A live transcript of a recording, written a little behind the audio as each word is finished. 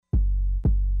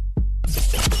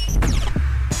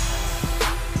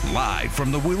Live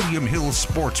from the William Hill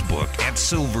Sportsbook at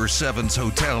Silver Sevens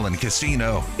Hotel and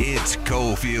Casino, it's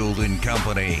Cofield and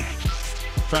Company.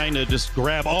 Trying to just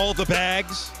grab all the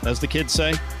bags, as the kids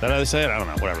say. Is that how they say it? I don't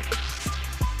know. Whatever.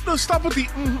 No, stop with the.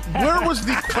 Where was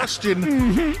the question?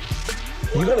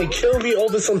 You gonna kill me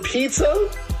over some pizza?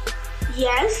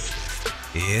 Yes.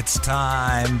 It's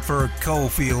time for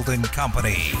Cofield and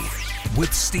Company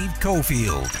with Steve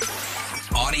Cofield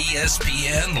on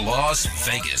ESPN Las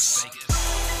Vegas.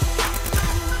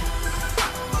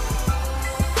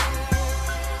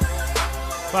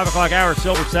 Five o'clock hour,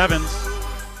 Silver Sevens.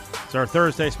 It's our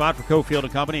Thursday spot for Cofield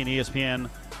and Company and ESPN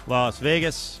Las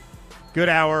Vegas. Good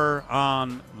hour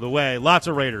on the way. Lots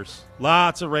of Raiders. A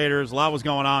lot was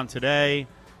going on today.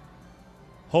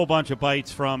 Whole bunch of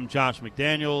bites from Josh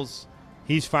McDaniels.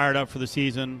 He's fired up for the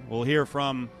season. We'll hear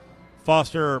from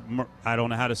Foster. I don't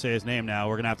know how to say his name now.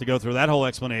 We're going to have to go through that whole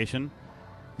explanation.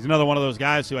 He's another one of those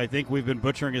guys who I think we've been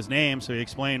butchering his name, so he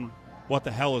explained what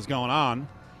the hell is going on.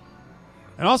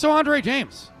 And also Andre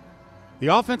James. The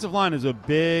offensive line is a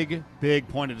big, big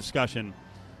point of discussion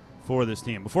for this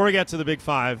team. Before we get to the Big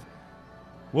Five,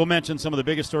 we'll mention some of the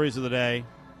biggest stories of the day.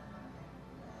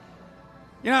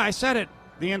 You know, I said it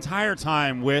the entire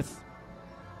time with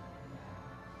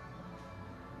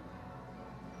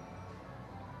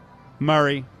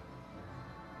Murray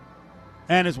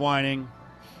and his whining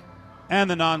and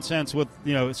the nonsense with,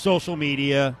 social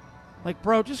media. Like,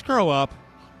 bro, just grow up.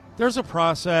 There's a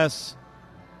process.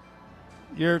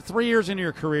 You're 3 years into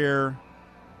your career.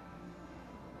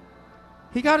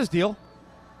 He got his deal.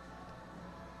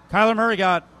 Kyler Murray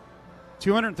got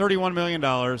 $231 million and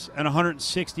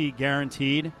 $160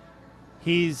 guaranteed.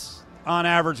 He's, on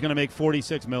average, going to make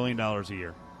 $46 million a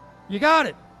year. You got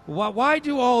it. Why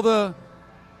do all the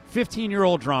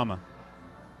 15-year-old drama?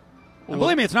 And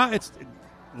believe me, it's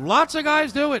lots of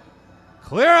guys do it.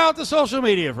 Clear out the social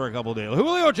media for a couple of days.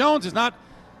 Julio Jones is not,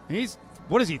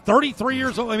 what is he, 33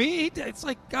 years old? I mean, it's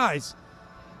like, guys.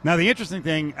 Now, the interesting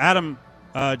thing, Adam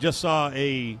just saw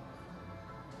a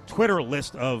Twitter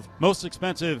list of most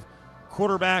expensive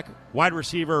quarterback, wide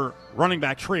receiver, running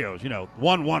back trios,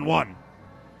 1-1-1.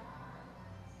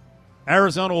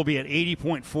 Arizona will be at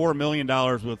 $80.4 million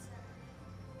with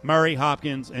Murray,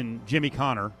 Hopkins, and Jimmy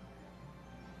Connor.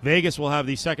 Vegas will have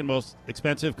the second most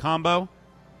expensive combo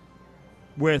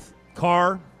with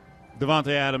Carr,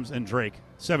 Devontae Adams, and Drake,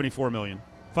 $74 million,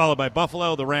 followed by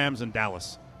Buffalo, the Rams, and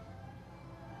Dallas.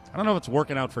 I don't know if it's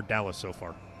working out for Dallas so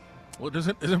far. Well,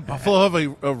 isn't Buffalo have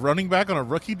a running back on a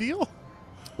rookie deal?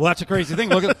 Well, that's a crazy thing.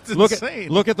 Look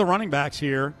at the running backs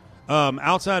here.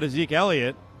 Outside of Zeke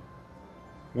Elliott,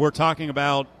 we're talking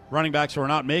about running backs who are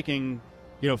not making,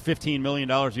 $15 million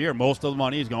a year. Most of the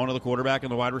money is going to the quarterback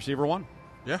and the wide receiver one.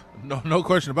 Yeah, no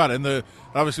question about it. And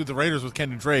obviously with the Raiders with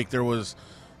Kenyon Drake, there was,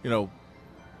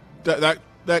 that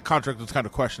contract was kind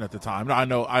of questioned at the time.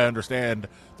 Now, I understand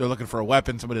they're looking for a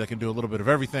weapon, somebody that can do a little bit of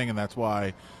everything, and that's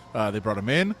why they brought him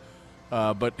in.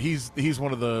 But he's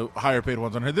one of the higher paid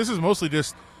ones on here. This is mostly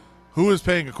just who is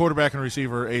paying a quarterback and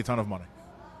receiver a ton of money.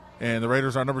 And the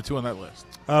Raiders are number 2 on that list.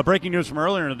 Breaking news from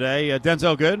earlier in the day,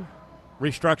 Denzel Good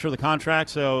restructure the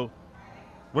contract. So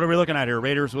what are we looking at here?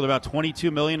 Raiders with about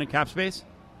 $22 million in cap space?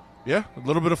 Yeah, a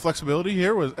little bit of flexibility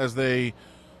here as they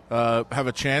have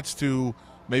a chance to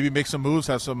maybe make some moves,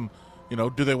 have some,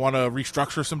 do they want to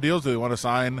restructure some deals? Do they want to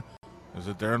sign, is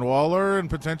it Darren Waller and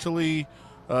potentially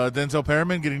Denzel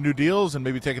Perryman getting new deals and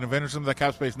maybe taking advantage of some of that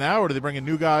cap space now, or do they bring in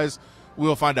new guys?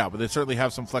 We'll find out, but they certainly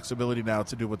have some flexibility now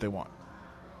to do what they want.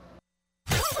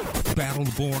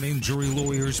 Battleborn Injury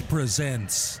Lawyers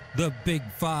presents the Big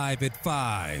Five at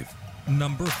 5.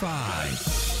 Number 5.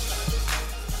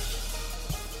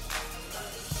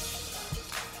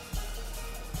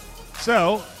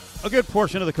 So, a good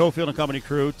portion of the Cofield and Company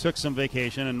crew took some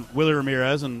vacation, and Willie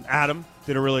Ramirez and Adam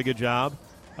did a really good job,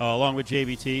 along with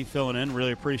JVT filling in.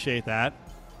 Really appreciate that.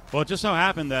 Well, it just so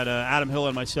happened that Adam Hill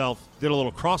and myself did a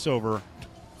little crossover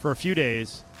for a few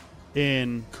days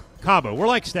in Cabo. We're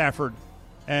like Stafford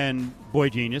and Boy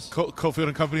Genius. Cofield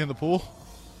and Company in the pool?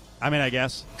 I mean, I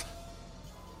guess.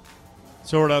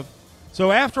 Sort of.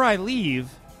 So after I leave,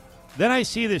 then I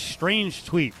see this strange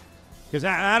tweet. Because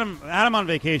Adam on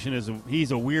vacation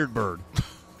he's a weird bird.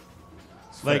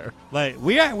 like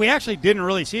we actually didn't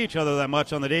really see each other that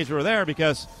much on the days we were there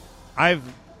because I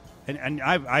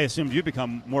assumed you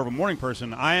become more of a morning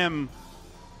person. I am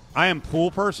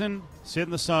pool person, sit in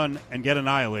the sun and get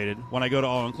annihilated when I go to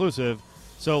all inclusive.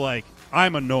 So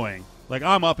I'm annoying.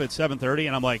 I'm up at 7:30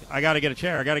 and I'm like, I gotta get a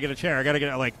chair.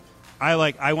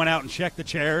 I went out and checked the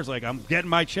chairs. I'm getting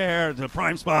my chair to the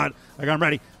prime spot. I'm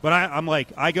ready. But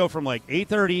I go from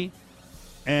 8:30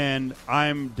 and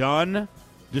I'm done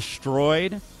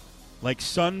destroyed, like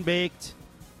sun-baked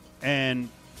and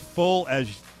full as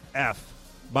F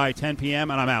by 10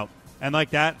 p.m., and I'm out. And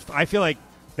like that, I feel like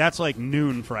that's like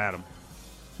noon for Adam.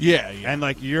 Yeah. And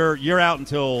like you're out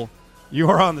until you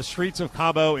are on the streets of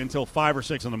Cabo until 5 or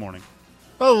 6 in the morning.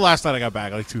 Well, last night I got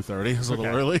back like 2:30. It was a little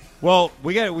early. Well,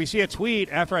 we see a tweet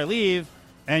after I leave,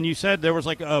 and you said there was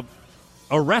like a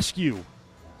rescue.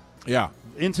 Yeah.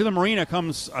 Into the marina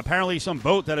comes apparently some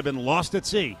boat that had been lost at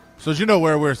sea. So as you know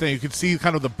where we're staying, you can see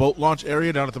kind of the boat launch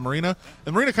area down at the marina.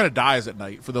 The marina kind of dies at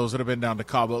night for those that have been down to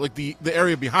Cabo. Like the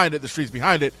area behind it, the streets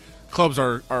behind it, clubs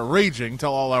are raging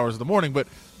till all hours of the morning, but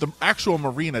the actual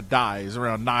marina dies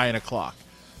around 9 o'clock.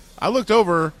 I looked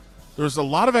over, there was a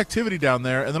lot of activity down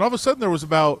there, and then all of a sudden there was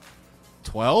about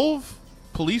 12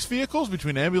 police vehicles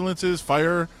between ambulances,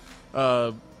 fire,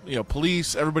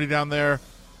 police, everybody down there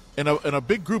in a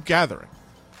big group gathering.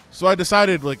 So I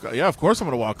decided, of course I'm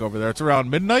going to walk over there. It's around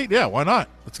midnight. Yeah, why not?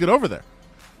 Let's get over there.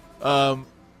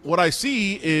 What I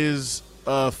see is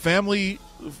a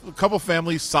couple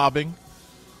families sobbing,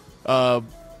 a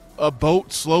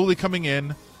boat slowly coming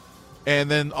in, and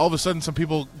then all of a sudden some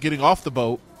people getting off the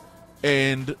boat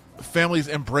and families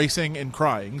embracing and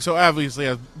crying. So obviously,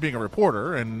 as being a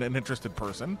reporter and an interested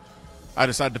person, I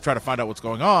decided to try to find out what's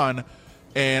going on.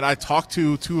 And I talked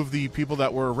to two of the people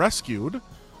that were rescued.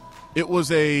 It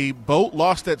was a boat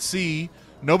lost at sea.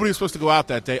 Nobody was supposed to go out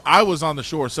that day. I was on the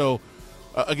shore. So,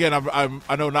 again,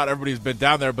 I know not everybody's been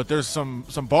down there, but there's some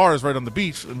bars right on the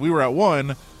beach, and we were at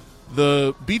one.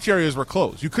 The beach areas were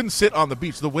closed. You couldn't sit on the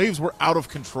beach. The waves were out of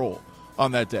control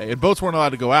on that day, and boats weren't allowed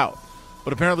to go out.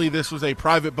 But apparently this was a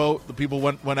private boat. The people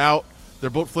went out.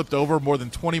 Their boat flipped over more than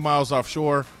 20 miles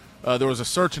offshore. There was a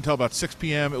search until about 6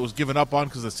 p.m. It was given up on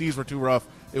because the seas were too rough.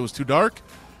 It was too dark.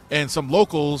 And some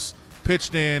locals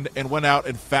pitched in and went out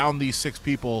and found these 6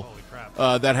 people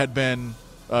that had been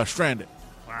stranded.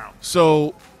 Wow.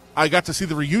 So I got to see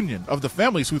the reunion of the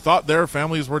families who thought their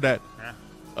families were dead.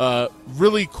 Yeah.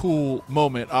 Really cool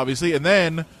moment, obviously. And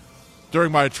then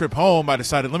during my trip home, I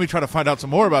decided, let me try to find out some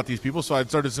more about these people. So I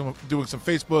started doing some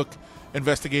Facebook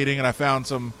investigating, and I found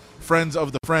some friends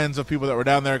of people that were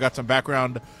down there, got some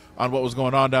background on what was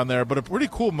going on down there. But a pretty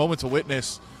cool moment to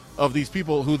witness of these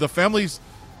people who the families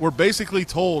were basically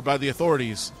told by the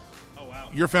authorities, "Oh wow,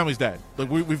 your family's dead. Like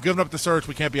we've given up the search.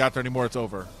 We can't be out there anymore. It's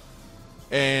over."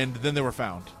 And then they were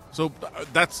found. So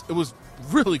it was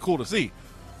really cool to see.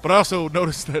 But I also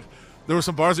noticed that there were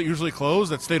some bars that usually close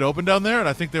that stayed open down there, and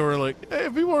I think they were like, "Hey,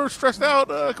 if people are stressed out,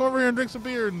 come over here and drink some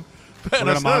beer." And we're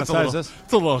gonna monetize this.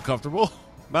 It's a little uncomfortable.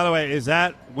 By the way, is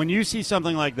that when you see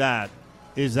something like that?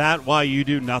 Is that why you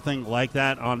do nothing like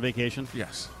that on vacation?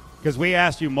 Yes. Because we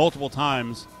asked you multiple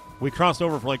times. We crossed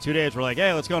over for like 2 days. We're like,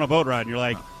 hey, let's go on a boat ride. And you're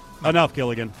like, enough,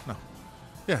 Gilligan. No.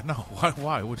 Yeah, no.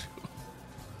 Why would you?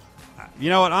 You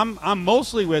know what? I'm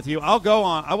mostly with you. I'll go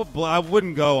on. I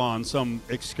wouldn't go on some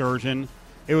excursion.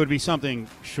 It would be something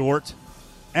short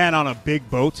and on a big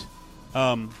boat.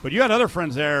 But you had other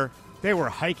friends there. They were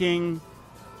hiking.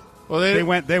 Well, they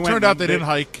went. Turned out they didn't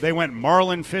hike. They went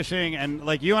marlin fishing, and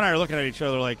like you and I are looking at each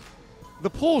other like, the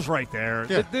pool's right there.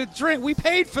 Yeah. The drink. We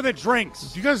paid for the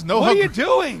drinks. Do you guys know what are you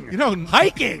doing?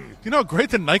 Hiking. You know how great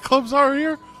the nightclubs are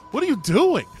here? What are you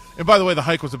doing? And by the way, the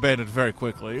hike was abandoned very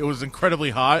quickly. It was incredibly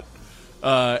hot,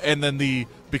 and then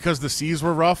because the seas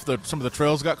were rough, some of the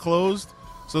trails got closed.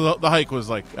 So the hike was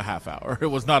like a half hour. It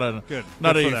was not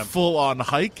a full on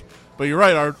hike. But you're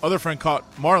right. Our other friend caught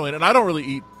marlin, and I don't really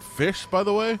eat fish, by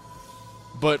the way.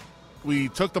 But we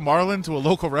took the marlin to a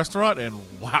local restaurant, and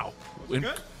wow. Good?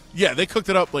 Yeah, they cooked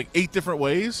it up like 8 different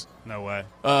ways. No way.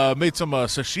 Made some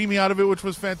sashimi out of it, which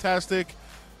was fantastic.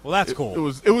 Well, that's cool. It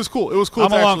was cool. It was cool.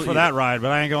 I'm along for that ride,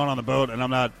 but I ain't going on the boat, and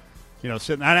I'm not,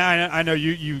 sitting. I know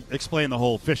you explained the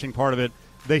whole fishing part of it.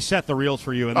 They set the reels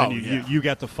for you, and then you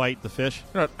get to fight the fish.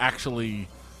 You're not actually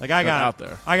out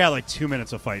there. I got like 2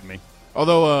 minutes of fighting me.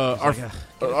 Although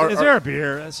is there a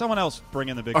beer? Someone else bring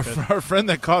in the big fish. Our friend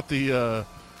that caught the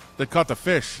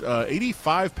fish,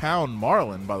 85-pound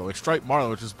marlin, by the way, striped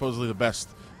marlin, which is supposedly the best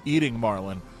eating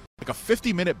marlin. Like a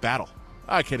 50-minute battle.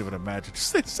 I can't even imagine.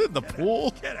 Just sit in the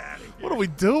pool. Get out of here. What are we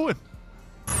doing?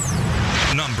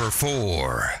 Number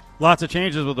 4. Lots of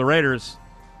changes with the Raiders.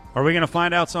 Are we going to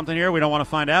find out something here we don't want to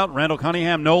find out? Randall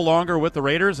Cunningham no longer with the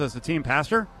Raiders as the team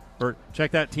pastor? Or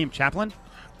check that, team chaplain?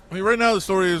 I mean, right now the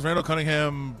story is Randall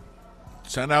Cunningham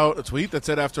sent out a tweet that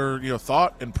said after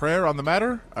thought and prayer on the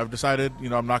matter, I've decided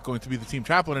I'm not going to be the team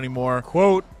chaplain anymore.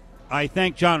 Quote, I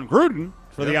thank John Gruden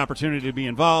for the opportunity to be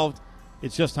involved.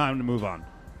 It's just time to move on.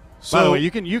 So, by the way,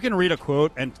 you can read a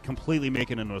quote and completely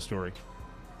make it into a story.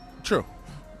 True.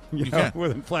 you You know, can.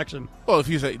 with inflection. Well, if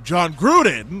you say John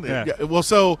Gruden, Yeah. well,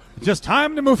 so Just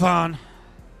time to move on.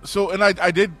 and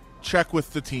I did check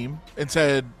with the team and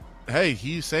said, hey,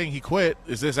 he's saying he quit.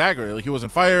 Is this accurate? Like, he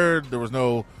wasn't fired. There was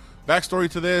no backstory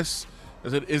to this.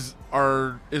 Is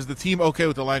the team okay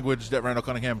with the language that Randall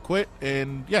Cunningham quit?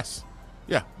 And yes,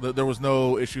 yeah, there was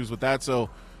no issues with that. So,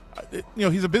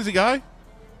 he's a busy guy.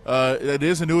 It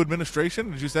is a new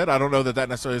administration, as you said. I don't know that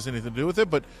necessarily has anything to do with it,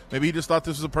 but maybe he just thought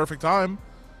this was a perfect time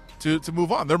to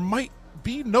move on. There might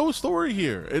be no story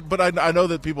here, but I know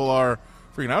that people are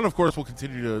freaking out. Of course, we'll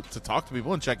continue to talk to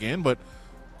people and check in, but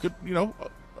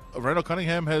Randall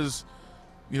Cunningham has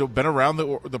been around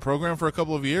the program for a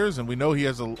couple of years, and we know he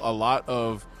has a lot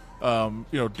of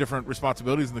different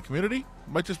responsibilities in the community.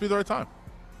 Might just be the right time.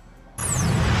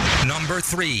 Number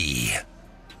 3.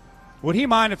 Would he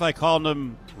mind if I called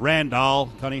him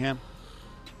Randall Cunningham?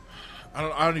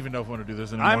 I don't even know if I want to do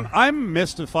this anymore. I'm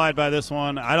mystified by this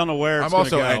one. I don't know where it's I'm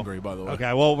also gonna go. angry, by the way.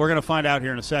 Okay, well, we're going to find out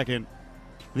here in a second.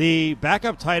 The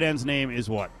backup tight end's name is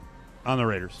what on the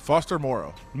Raiders? Foster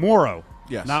Moreau. Morrow.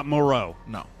 Yes. Not Moreau.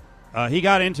 No. He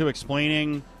got into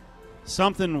explaining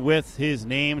something with his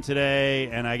name today,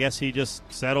 and I guess he just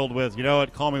settled with, you know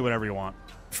what, call me whatever you want.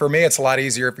 For me, it's a lot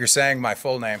easier if you're saying my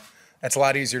full name. It's a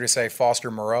lot easier to say Foster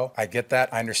Moreau. I get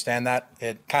that. I understand that.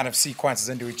 It kind of sequences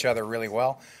into each other really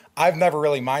well. I've never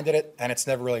really minded it, and it's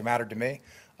never really mattered to me.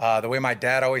 The way my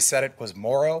dad always said it was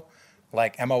Morrow,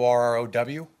 like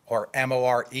M-O-R-R-O-W or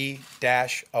M-O-R-E-O-H.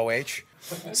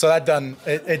 So that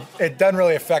it doesn't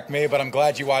really affect me, but I'm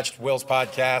glad you watched Will's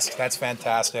podcast. That's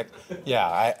fantastic.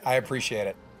 Yeah, I appreciate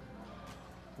it.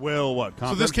 Will what? Compton?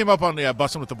 So this came up on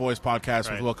Bussin' with the Boys podcast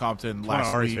Right. with Will Compton One of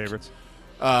last Ari's week. favorites.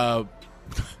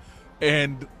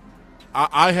 And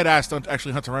I had asked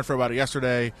actually Hunter Renfrow about it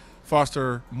yesterday.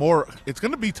 Foster Moreau, it's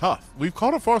going to be tough. We've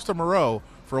called him Foster Moreau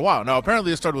for a while. Now,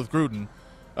 apparently it started with Gruden.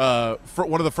 For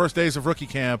one of the first days of rookie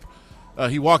camp,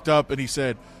 he walked up and he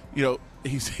said,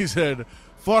 he said,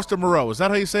 Foster Moreau. Is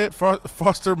that how you say it?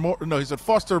 Foster Moreau? No, he said,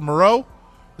 Foster Moreau?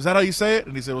 Is that how you say it?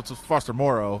 And he said, well, it's Foster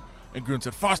Moreau. And Gruden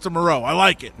said, Foster Moreau. I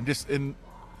like it. And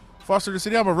Foster just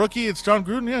said, yeah, I'm a rookie. It's John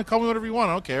Gruden. Yeah, call me whatever you want.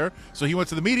 I don't care. So he went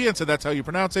to the media and said that's how you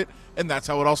pronounce it, and that's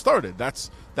how it all started. That's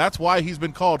why he's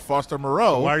been called Foster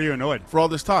Moreau. Why are you annoyed? For all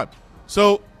this time.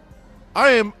 So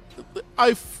I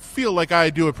feel like I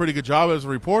do a pretty good job as a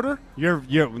reporter. You're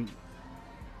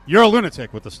a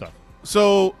lunatic with the stuff.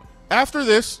 So after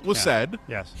this was said,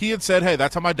 yes, he had said, hey,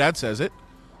 that's how my dad says it.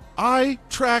 I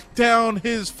tracked down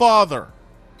his father.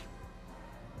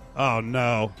 Oh,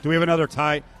 no. Do we have another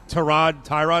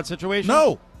Tyrod situation?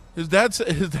 No. His dad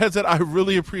said, I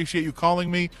really appreciate you calling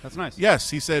me. That's nice. Yes,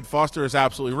 he said, Foster is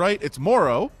absolutely right. It's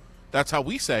Morrow. That's how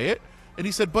we say it. And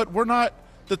he said, but we're not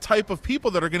the type of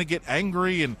people that are going to get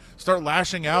angry and start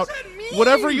lashing out. What does that mean?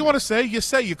 Whatever you want to say, you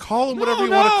say. You call him whatever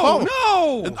you want to call him.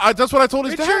 No. And that's what I told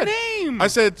his It's dad. your name. I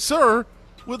said, sir,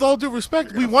 with all due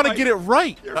respect, we want to get it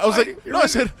right. I was like, You're no, I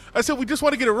said, we just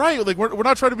want to get it right. Like, we're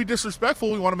not trying to be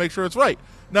disrespectful. We want to make sure it's right.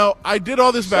 Now, I did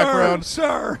all this background.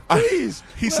 Sir, please.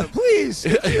 He said, please.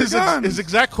 his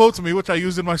exact quote to me, which I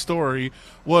used in my story,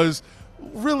 was,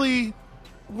 really,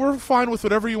 we're fine with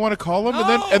whatever you want to call him,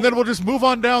 and then we'll just move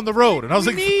on down the road. And I was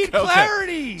We like, need okay.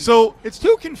 clarity. So it's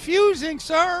too confusing,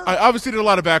 sir. I obviously did a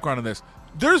lot of background on this.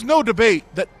 There's no debate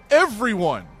that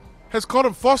everyone has called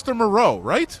him Foster Moreau,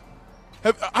 right?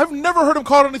 I've never heard him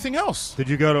called anything else. Did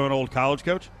you go to an old college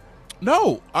coach?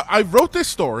 No. I wrote this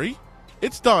story.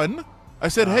 It's done. I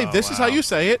said, hey, this is how you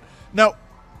say it. Now,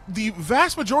 the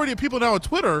vast majority of people now on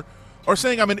Twitter are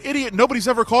saying I'm an idiot. Nobody's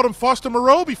ever called him Foster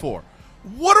Moreau before.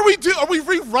 What are we doing? Are we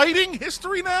rewriting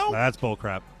history now? That's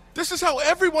bullcrap. This is how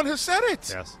everyone has said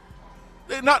it. Yes.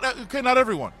 Not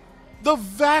everyone. The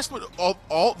vast,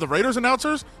 all the Raiders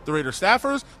announcers, the Raiders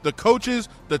staffers, the coaches,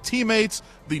 the teammates,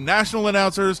 the national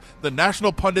announcers, the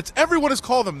national pundits, everyone has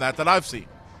called them that I've seen.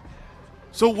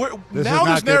 So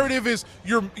this narrative is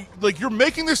you're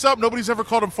making this up. Nobody's ever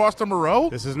called him Foster Moreau.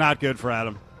 This is not good for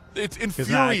Adam. It's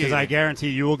infuriating. Because I guarantee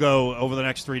you will go over the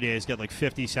next 3 days, get like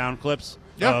 50 sound clips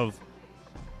of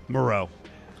Moreau.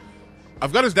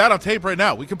 I've got his dad on tape right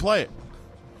now. We can play it.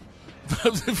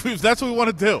 If that's what we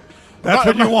want to do. That's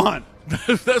what you want.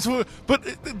 That's what. But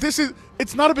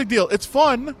it's not a big deal. It's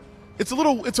fun. It's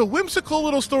a whimsical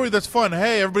little story that's fun.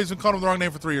 Hey, everybody's been calling him the wrong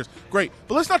name for 3 years. Great.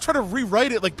 But let's not try to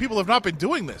rewrite it like people have not been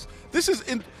doing this. This is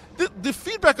the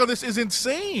feedback on this is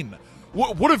insane.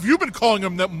 What have you been calling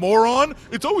him, that moron?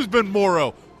 It's always been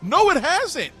Morrow. No, it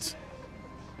hasn't.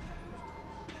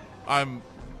 I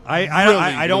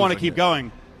don't want to keep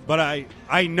going, but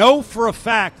I know for a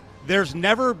fact there's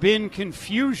never been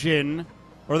confusion,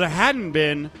 or there hadn't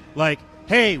been, like,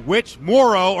 hey, which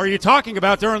Morrow are you talking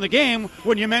about during the game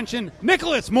when you mention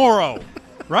Nicholas Morrow,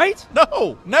 right?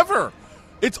 No, never.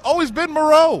 It's always been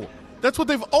Moreau. That's what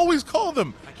they've always called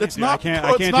him. That's not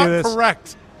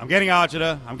correct. I'm getting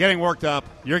agita. I'm getting worked up.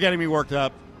 You're getting me worked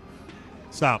up.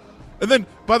 Stop. And then,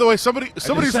 by the way, somebody's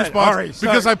response, right,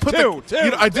 because I put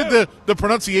I did the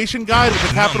pronunciation guide with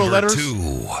the capital letters.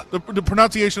 The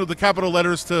pronunciation of the capital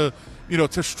letters to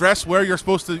stress where you're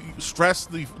supposed to stress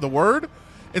the word.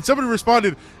 And somebody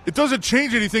responded, it doesn't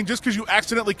change anything just because you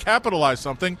accidentally capitalize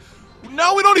something.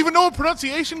 No, we don't even know what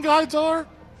pronunciation guides are.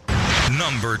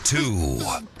 Number 2.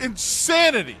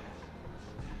 Insanity.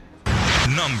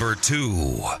 Number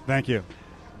 2. Thank you.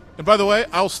 And by the way,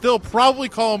 I'll still probably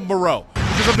call him Moreau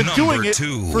because I've been doing it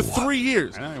for 3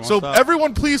 years. So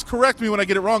everyone please correct me when I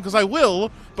get it wrong because I will,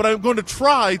 but I'm going to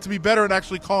try to be better and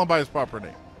actually call him by his proper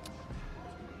name.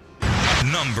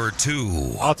 Number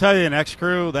 2. I'll tell you, an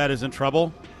ex-crew that is in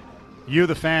trouble. You,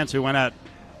 the fans who went at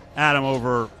Adam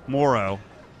over Morrow.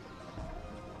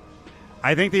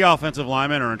 I think the offensive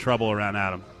linemen are in trouble around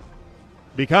Adam.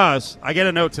 Because I get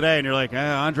a note today, and you're like,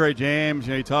 Andre James,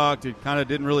 he talked, he kind of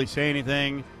didn't really say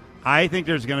anything. I think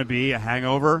there's going to be a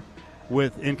hangover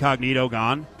with Incognito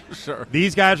gone. Sure.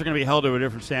 These guys are going to be held to a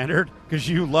different standard because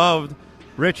you loved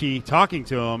Richie talking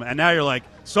to him, and now you're like,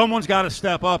 someone's got to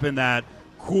step up in that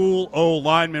cool old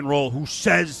lineman role who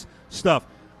says stuff.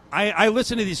 I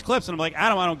listen to these clips, and I'm like,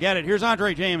 Adam, I don't get it. Here's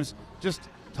Andre James just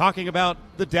talking about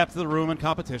the depth of the room and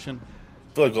competition.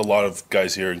 I feel like a lot of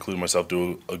guys here, including myself,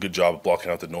 do a good job of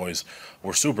blocking out the noise.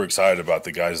 We're super excited about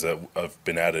the guys that have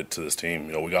been added to this team.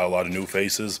 We got a lot of new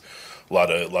faces, a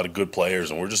lot of good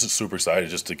players, and we're just super excited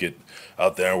just to get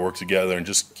out there and work together and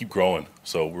just keep growing.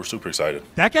 So we're super excited.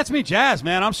 That gets me jazzed,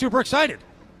 man. I'm super excited.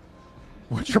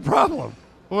 What's your problem?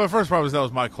 Well, my first problem is that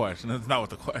was my question. That's not what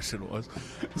the question was.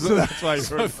 So that's why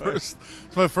you're my first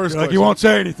question. Like, you won't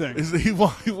say anything. Is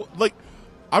that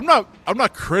I'm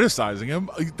not criticizing him.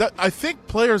 I think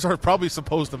players are probably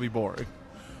supposed to be boring.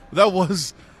 That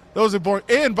was a boring.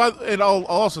 And I'll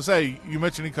also say, you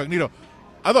mentioned Incognito.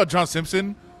 I thought John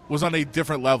Simpson was on a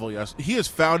different level. Yes, he has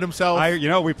found himself.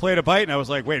 We played a bite, and I was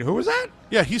like, wait, who was that?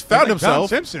 Yeah, he's found himself.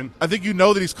 John Simpson. I think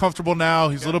that he's comfortable now.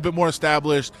 He's a little bit more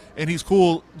established, and he's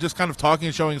cool, just kind of talking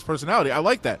and showing his personality. I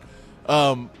like that.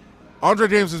 Andre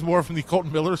James is more from the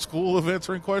Colton Miller school of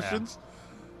answering questions,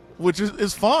 which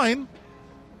is fine.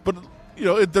 But,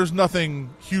 there's nothing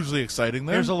hugely exciting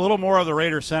there. There's a little more of the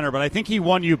Raiders center, but I think he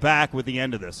won you back with the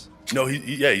end of this. No,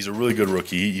 he's a really good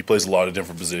rookie. He plays a lot of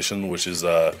different positions, which is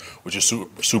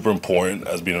super, super important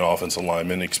as being an offensive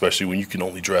lineman, especially when you can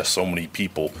only dress so many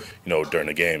people, during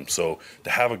the game. So to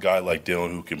have a guy like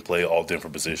Dylan who can play all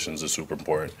different positions is super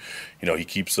important. He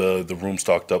keeps the room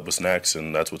stocked up with snacks,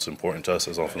 and that's what's important to us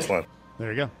as offensive line.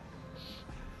 There you go.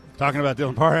 Talking about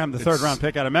Dylan Parham, the third-round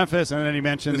pick out of Memphis, and then he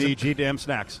mentioned the GDM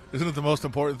snacks. Isn't it the most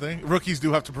important thing? Rookies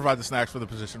do have to provide the snacks for the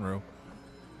position room.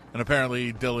 And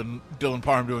apparently Dylan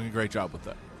Parham doing a great job with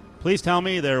that. Please tell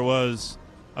me there was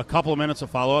a couple of minutes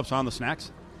of follow-ups on the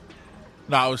snacks?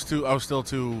 No, I was still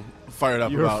too fired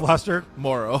up. You were flustered?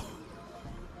 Morrow.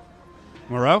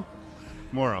 All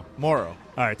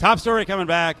right, top story coming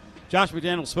back. Josh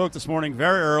McDaniels spoke this morning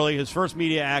very early, his first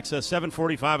media access,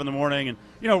 7:45 in the morning. And,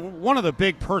 one of the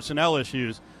big personnel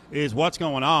issues is what's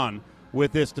going on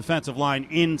with this defensive line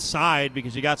inside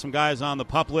because you got some guys on the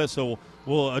PUP list, so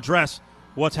we'll address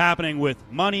what's happening with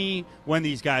money, when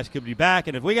these guys could be back.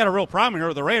 And if we got a real problem here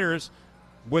with the Raiders,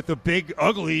 with the big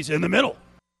uglies in the middle.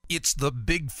 It's the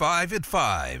Big 5 at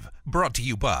 5, brought to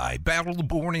you by Battle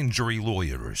Born Injury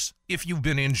Lawyers. If you've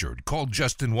been injured, call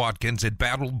Justin Watkins at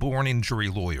Battle Born Injury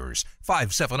Lawyers,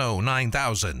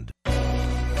 570-9000.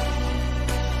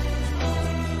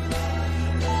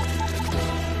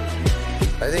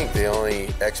 I think the only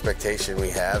expectation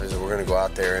we have is that we're going to go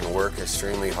out there and work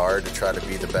extremely hard to try to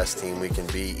be the best team we can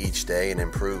be each day and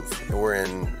improve. We're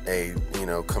in a,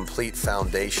 complete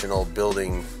foundational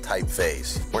building type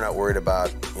phase. We're not worried about,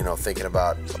 thinking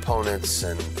about opponents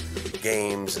and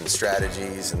games and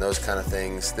strategies and those kind of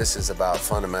things. This is about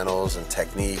fundamentals and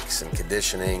techniques and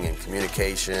conditioning and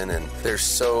communication, and there's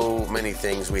so many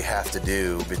things we have to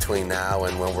do between now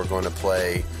and when we're going to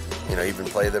play, even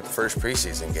play the first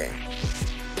preseason game.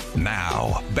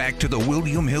 Now, back to the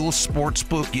William Hill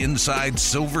Sportsbook Inside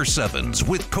Silver Sevens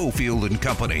with Cofield and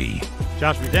Company.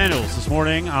 Josh McDaniels this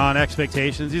morning on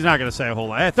expectations. He's not going to say a whole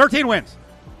lot. 13 wins,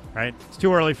 right? It's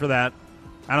too early for that.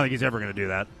 I don't think he's ever going to do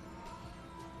that.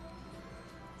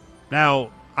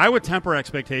 Now, I would temper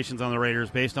expectations on the Raiders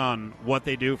based on what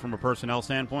they do from a personnel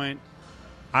standpoint,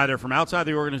 either from outside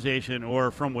the organization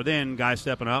or from within, guys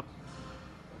stepping up,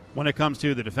 when it comes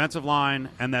to the defensive line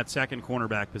and that second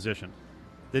cornerback position.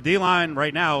 the D-line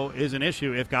right now is an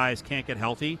issue if guys can't get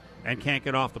healthy and can't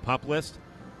get off the PUP list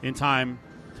in time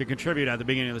to contribute at the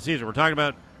beginning of the season. We're talking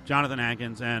about Jonathan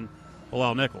Hankins and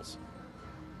Bilal Nichols.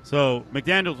 So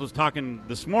McDaniels was talking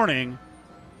this morning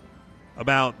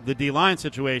about the D-line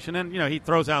situation, and, he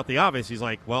throws out the obvious. He's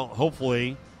like, well,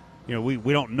 hopefully,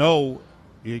 we don't know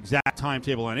the exact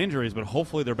timetable on injuries, but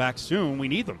hopefully they're back soon. We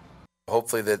need them.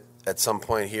 Hopefully that at some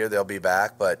point here they'll be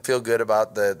back, but feel good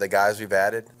about the guys we've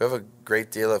added. We have a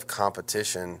great deal of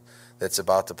competition that's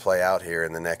about to play out here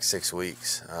in the next 6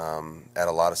 weeks at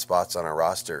a lot of spots on our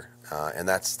roster, and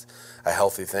that's a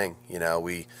healthy thing.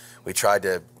 We tried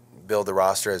to build the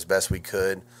roster as best we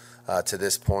could to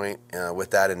this point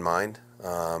with that in mind.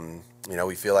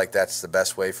 We feel like that's the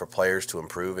best way for players to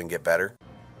improve and get better.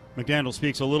 McDaniel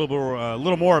speaks a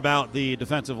little more about the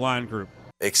defensive line group.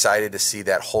 Excited to see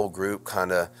that whole group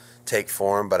kind of take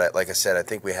form, but like I said, I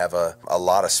think we have a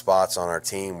lot of spots on our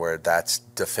team where that's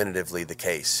definitively the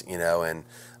case, and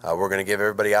we're going to give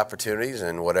everybody opportunities,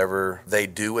 and whatever they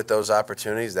do with those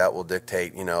opportunities, that will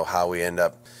dictate, how we end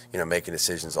up, making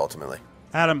decisions ultimately.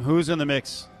 Adam, who's in the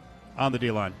mix on the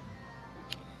D-line?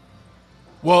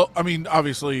 Well, I mean,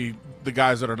 obviously the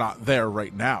guys that are not there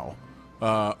right now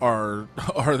are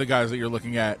the guys that you're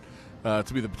looking at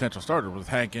to be the potential starter with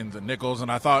Hankins and Nichols.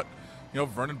 And I thought,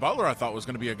 Vernon Butler I thought was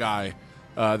going to be a guy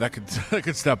that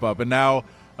could step up. And now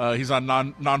he's on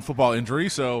non-football injury,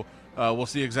 so we'll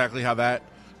see exactly how that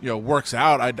works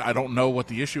out. I don't know what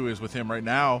the issue is with him right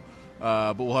now,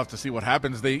 but we'll have to see what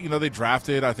happens. They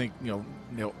drafted, I think,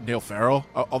 Neil Farrell.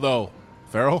 Although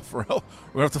Farrell,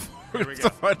 we have to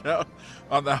find out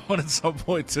on that one at some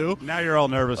point too. Now you're all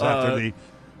nervous after the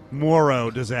Morrow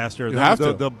disaster. You have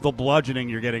to. The bludgeoning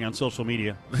you're getting on social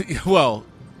media. Well,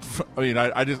 I mean,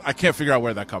 I can't figure out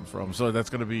where that comes from. So that's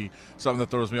going to be something that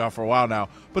throws me off for a while now.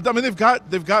 But I mean,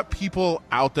 they've got people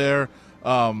out there.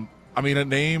 I mean, a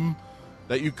name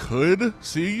that you could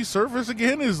see surface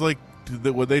again is like,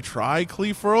 would they try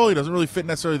Cleve Ferrell? He doesn't really fit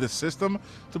necessarily the system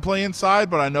to play inside,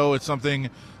 but I know it's something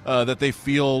that they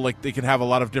feel like they can have a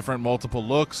lot of different multiple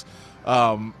looks.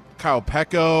 Kyle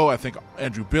Pecco, I think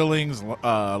Andrew Billings,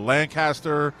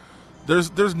 Lancaster.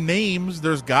 There's names,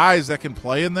 there's guys that can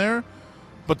play in there,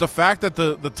 but the fact that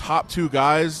the top two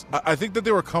guys, I think that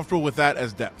they were comfortable with that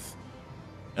as depth.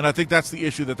 And I think that's the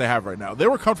issue that they have right now. They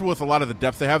were comfortable with a lot of the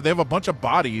depth they have. They have a bunch of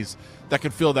bodies that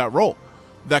can fill that role,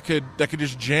 that could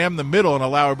just jam the middle and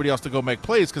allow everybody else to go make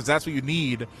plays, because that's what you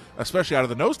need, especially out of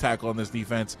the nose tackle in this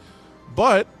defense.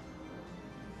 But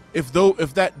if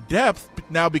that depth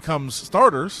now becomes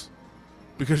starters,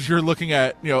 because you're looking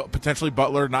at potentially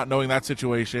Butler not knowing that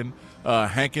situation,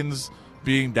 Hankins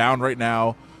being down right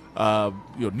now,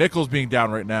 Nichols being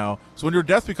down right now. So when your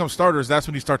depth becomes starters, that's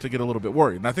when you start to get a little bit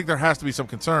worried. And I think there has to be some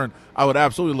concern. I would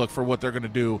absolutely look for what they're going to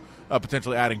do,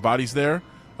 potentially adding bodies there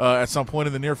at some point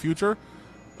in the near future.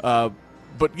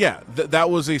 But yeah, that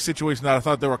was a situation that I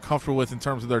thought they were comfortable with in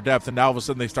terms of their depth, and now all of a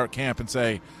sudden they start camp and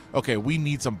say, okay, we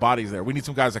need some bodies there. We need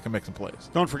some guys that can make some plays.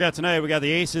 Don't forget tonight we got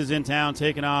the Aces in town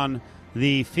taking on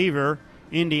the Fever,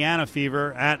 Indiana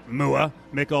Fever, at MUA,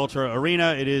 Mick Ultra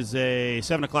Arena. It is a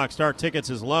 7 o'clock start. Tickets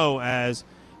as low as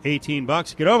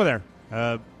 $18. Get over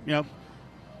there.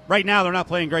 Right now they're not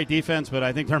playing great defense, but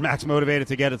I think they're max motivated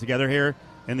to get it together here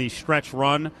in the stretch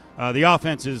run. The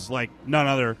offense is like none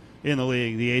other in the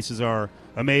league. The Aces are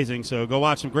amazing. So go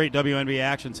watch some great WNBA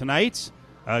action tonight.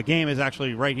 Game is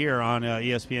actually right here on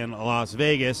ESPN Las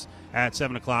Vegas at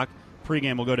 7 o'clock.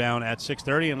 Pregame will go down at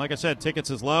 6:30. And like I said,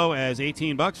 tickets as low as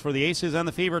 $18 for the Aces and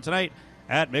the Fever tonight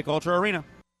at Mick Ultra Arena.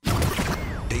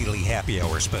 Daily happy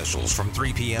hour specials from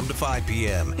 3 p.m. to 5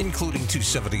 p.m., including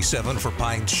 $2.77 for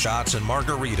pints, shots, and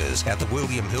margaritas at the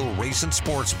William Hill Race and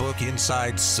Sportsbook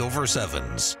inside Silver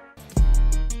Sevens.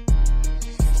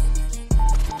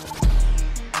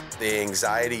 The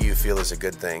anxiety you feel is a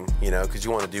good thing, because you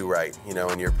want to do right,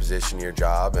 in your position, your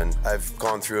job. And I've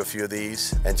gone through a few of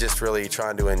these and just really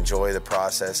trying to enjoy the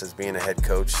process as being a head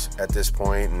coach at this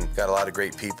point. And got a lot of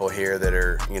great people here that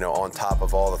are, on top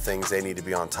of all the things they need to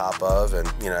be on top of. And,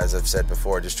 as I've said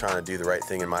before, just trying to do the right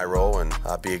thing in my role and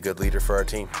be a good leader for our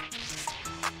team.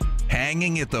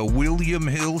 Hanging at the William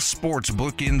Hill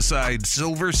Sportsbook inside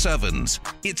Silver Sevens,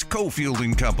 it's Cofield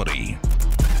and Company.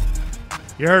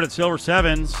 You heard at Silver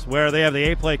Sevens, where they have the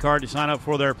A-Play card. You sign up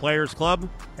for their Players Club,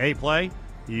 A-Play.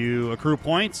 You accrue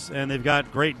points, and they've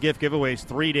got great gift giveaways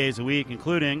 3 days a week,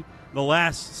 including the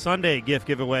last Sunday gift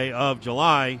giveaway of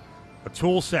July, a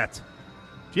tool set.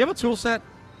 Do you have a tool set?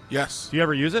 Yes. Do you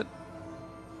ever use it?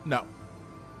 No.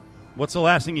 What's the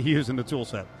last thing you use in the tool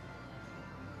set?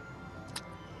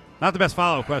 Not the best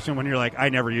follow-up question when you're like, I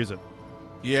never use it.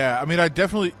 Yeah, I mean, I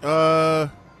definitely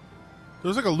There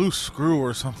was like a loose screw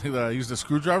or something that I used a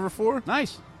screwdriver for.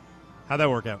 Nice. How'd that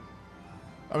work out?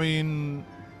 I mean,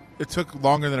 it took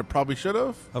longer than it probably should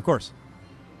have. Of course.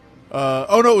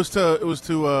 It was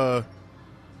to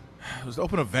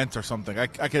open a vent or something. I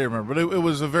can't remember, but it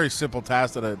was a very simple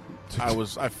task that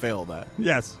I failed at.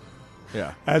 Yes.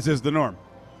 Yeah. As is the norm.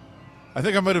 I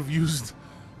think I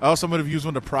also might have used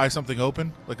one to pry something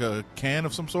open, like a can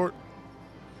of some sort.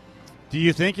 Do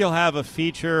you think you'll have a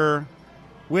feature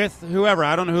with whoever?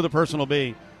 I don't know who the person will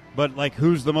be, but like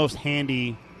who's the most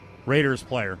handy Raiders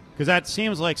player? Because that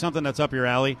seems like something that's up your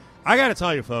alley. I got to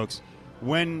tell you, folks,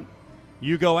 when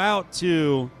you go out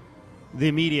to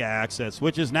the media access,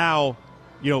 which is now,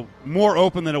 more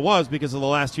open than it was because of the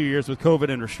last 2 years with COVID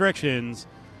and restrictions,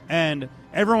 and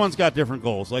everyone's got different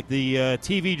goals. Like the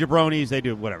TV jabronis, they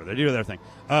do whatever. They do their thing.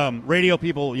 Radio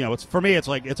people, for me, it's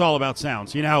like it's all about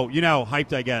sounds. You know how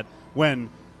hyped I get when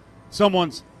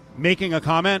someone's making a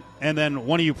comment and then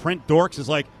one of you print dorks is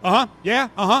like, yeah,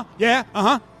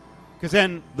 because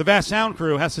then the vast sound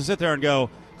crew has to sit there and go,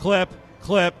 clip,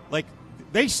 like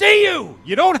they see you.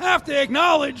 You don't have to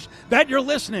acknowledge that you're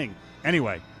listening.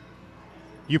 Anyway,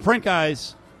 you print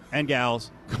guys and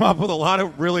gals come up with a lot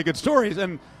of really good stories,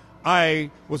 and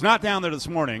I was not down there this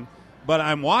morning, but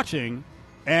I'm watching,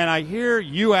 and I hear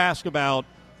you ask about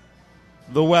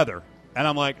the weather, and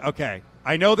I'm like, okay,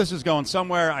 I know this is going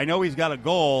somewhere. I know he's got a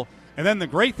goal. And then the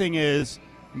great thing is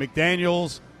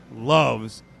McDaniels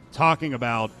loves talking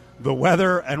about the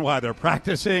weather and why they're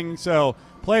practicing. So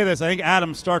play this. I think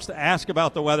Adam starts to ask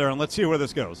about the weather, and let's see where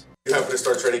this goes. You happen to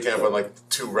start training camp on like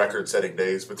 2 record-setting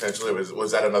days potentially.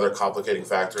 Was that another complicating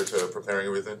factor to preparing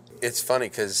everything? It's funny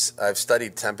because I've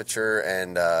studied temperature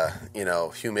and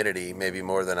humidity maybe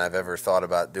more than I've ever thought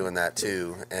about doing that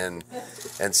too. And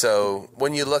so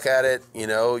when you look at it,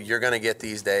 you're going to get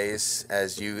these days,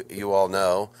 as you all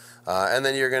know, and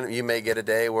then you may get a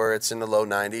day where it's in the low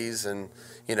 90s and.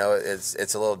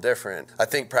 It's a little different. I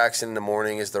think practicing in the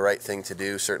morning is the right thing to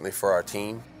do, certainly for our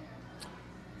team.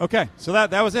 Okay, so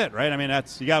that was it, right? I mean,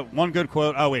 you got one good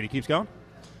quote. Oh, wait, he keeps going?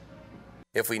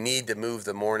 If we need to move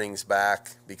the mornings back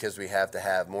because we have to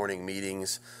have morning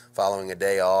meetings following a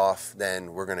day off,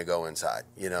 then we're going to go inside,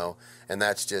 And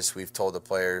that's just, we've told the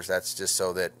players, that's just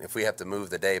so that if we have to move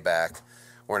the day back,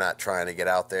 we're not trying to get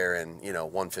out there and,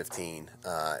 1:15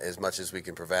 as much as we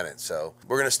can prevent it. So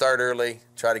we're going to start early,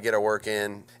 try to get our work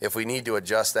in. If we need to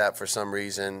adjust that for some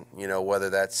reason, whether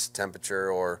that's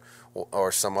temperature or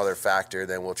some other factor,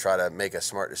 then we'll try to make a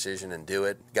smart decision and do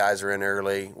it. Guys are in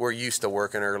early. We're used to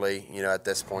working early, at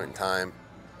this point in time.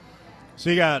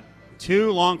 So you got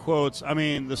 2 long quotes. I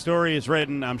mean, the story is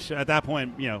written. I'm sure at that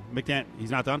point, McDaniel,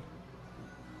 he's not done.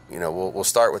 We'll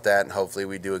start with that, and hopefully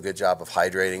we do a good job of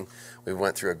hydrating. We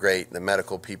went through the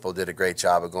medical people did a great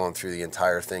job of going through the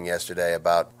entire thing yesterday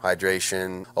about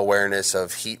hydration, awareness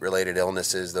of heat-related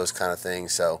illnesses, those kind of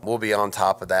things. So we'll be on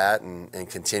top of that and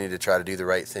continue to try to do the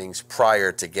right things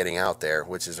prior to getting out there,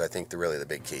 which is, I think, really the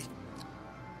big key.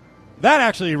 That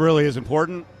actually really is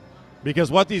important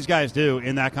because what these guys do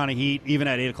in that kind of heat, even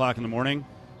at 8 o'clock in the morning,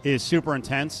 is super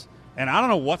intense. And I don't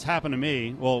know what's happened to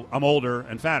me. Well, I'm older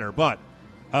and fatter, but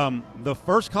the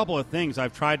first couple of things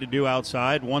I've tried to do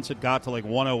outside, once it got to like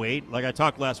 108, like I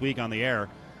talked last week on the air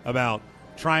about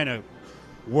trying to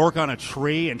work on a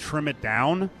tree and trim it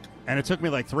down, and it took me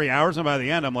like 3 hours, and by the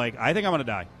end, I'm like, I think I'm going to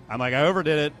die. I'm like, I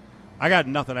overdid it. I got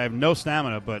nothing. I have no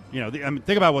stamina, but,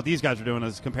 think about what these guys are doing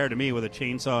as compared to me with a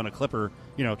chainsaw and a clipper,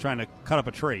 trying to cut up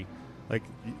a tree.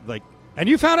 Like, and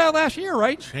you found out last year,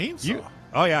 right? Chainsaw?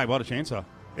 Oh, yeah, I bought a chainsaw.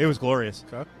 It was glorious.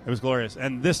 Okay. It was glorious.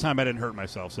 And this time I didn't hurt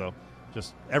myself, so...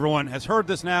 Just everyone has heard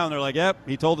this now, and they're like, yep,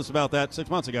 he told us about that 6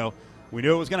 months ago. We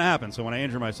knew it was going to happen, so when I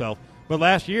injure myself. But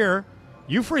last year,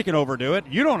 you freaking overdo it.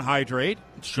 You don't hydrate.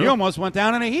 You almost went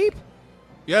down in a heap.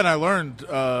 Yeah, and I learned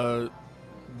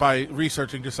by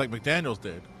researching just like McDaniels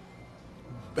did.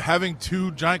 Having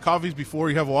 2 giant coffees before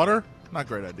you have water, not a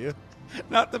great idea.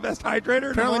 Not the best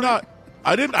hydrator? Apparently not.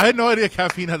 I had no idea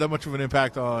caffeine had that much of an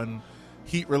impact on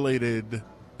heat-related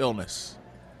illness.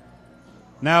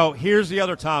 Now, here's the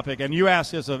other topic, and you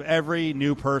ask this of every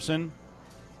new person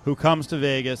who comes to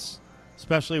Vegas,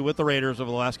 especially with the Raiders over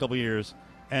the last couple of years,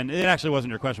 and it actually wasn't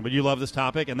your question, but you love this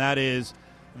topic, and that is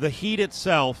the heat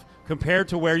itself compared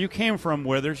to where you came from,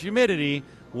 where there's humidity.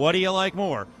 What do you like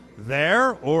more,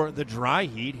 there or the dry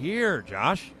heat here,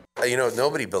 Josh?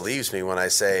 Nobody believes me when they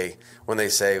say,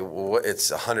 well,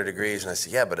 it's 100 degrees, and I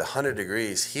say, yeah, but 100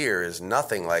 degrees here is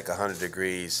nothing like 100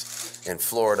 degrees in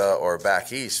Florida or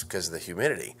back east because of the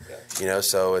humidity. Yeah.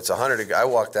 So it's 100 degrees. I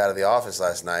walked out of the office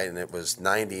last night, and it was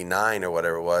 99 or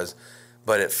whatever it was,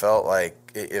 but it felt like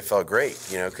it felt great,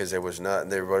 because there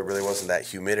really wasn't that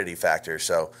humidity factor.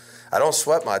 So I don't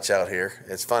sweat much out here.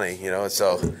 It's funny,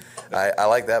 so I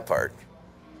like that part.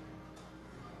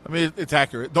 I mean, it's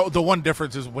accurate. The one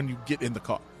difference is when you get in the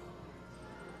car.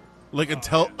 Like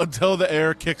until the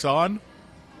air kicks on,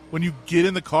 when you get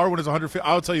in the car when it's 150,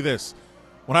 I'll tell you this: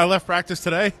 when I left practice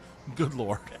today, good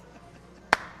Lord,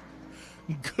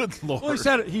 good Lord.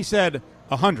 Well, he said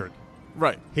 100.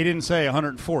 Right. He didn't say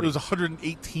 140. It was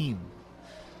 118.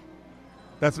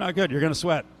 That's not good. You're going to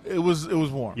sweat. It was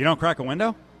warm. You don't crack a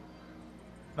window?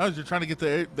 No, you're trying to get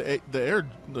the air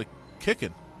like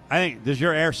kicking. I think, does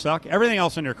your air suck? Everything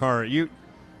else in your car, dude.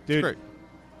 Great.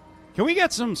 Can we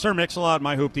get some Sir Mix-a-Lot in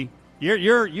my hoopty?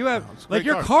 You have like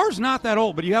your car. Car's not that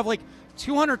old, but you have like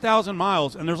 200,000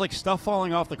 miles, and there's like stuff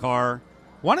falling off the car.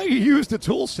 Why don't you use the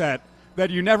tool set that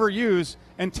you never use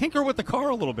and tinker with the car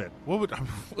a little bit? What would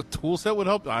a tool set would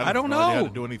help? I don't have no idea know how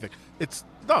to do anything.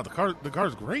 The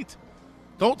car's great.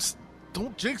 Don't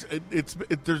jinx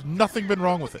it. There's nothing been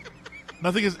wrong with it.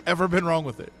 Nothing has ever been wrong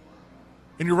with it.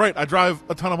 And you're right. I drive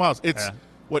a ton of miles. It's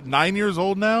 9 years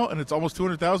old now, and it's almost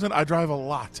 200,000. I drive a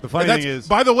lot. The funny thing is,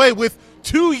 by the way, with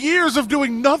 2 years of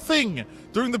doing nothing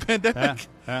during the pandemic,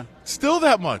 still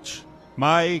that much.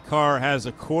 My car has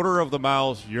a quarter of the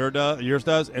miles yours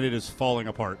does, and it is falling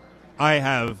apart. I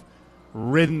have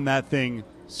ridden that thing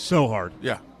so hard.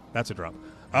 Yeah, that's a drop.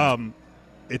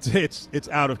 It's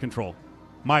out of control.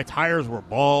 My tires were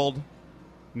bald,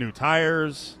 new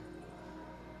tires.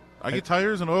 I get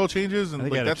tires and oil changes,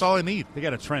 and that's all I need. They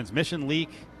got a transmission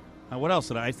leak. What else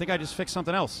did I think I just fixed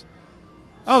something else?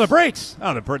 Oh, the brakes.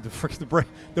 Oh,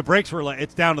 the brakes were like,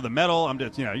 it's down to the metal. I'm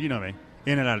just, you know me,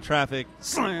 in and out of traffic.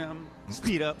 Slam,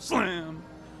 speed up, slam.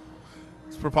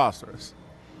 It's preposterous.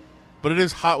 But it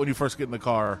is hot when you first get in the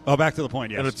car. Oh, back to the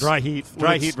point, yes. And it's dry heat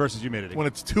versus humidity. When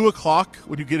it's 2 o'clock,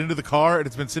 when you get into the car, and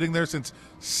it's been sitting there since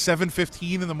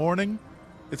 7:15 in the morning,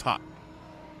 it's hot.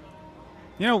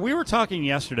 We were talking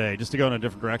yesterday, just to go in a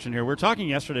different direction here, we were talking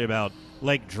yesterday about,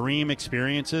 like, dream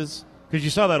experiences. Because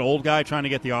you saw that old guy trying to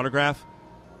get the autograph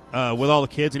with all the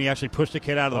kids, and he actually pushed a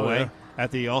kid out of the way at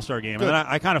the All-Star game. Good. And then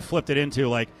I kind of flipped it into,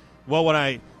 like, what would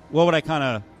I kind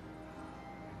of,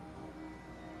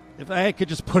 if I could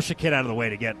just push a kid out of the way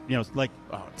to get,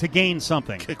 to gain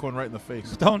something. Kick one right in the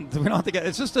face. We don't have to get,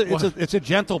 it's just it's a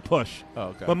gentle push. Oh,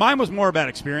 okay. But mine was more about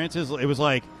experiences. It was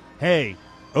like, hey,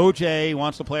 OJ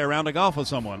wants to play a round of golf with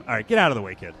someone. All right, get out of the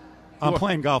way, kid. I'm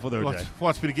playing golf with OJ.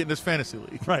 Wants me to get in this fantasy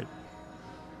league. Right.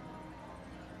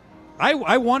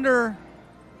 I wonder.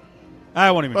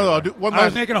 I won't even. I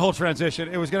was making a whole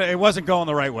transition. It wasn't going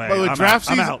the right way. By the way, draft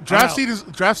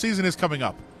season is coming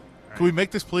up. Right. Can we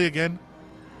make this plea again?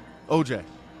 OJ,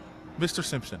 Mr.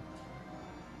 Simpson.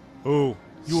 Ooh,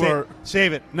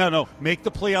 save it. No, make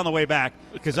the plea on the way back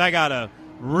because I got a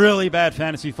really bad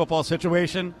fantasy football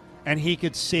situation. And he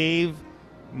could save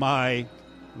my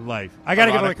life. I got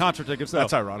to get away concert tickets, though.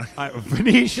 That's ironic.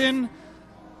 Venetian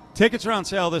tickets are on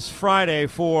sale this Friday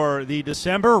for the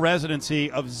December residency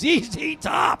of ZZ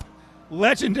Top.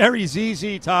 Legendary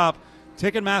ZZ Top.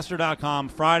 Ticketmaster.com.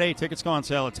 Friday, tickets go on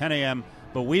sale at 10 a.m.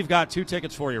 But we've got 2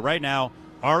 tickets for you right now.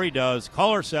 Ari does.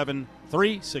 Caller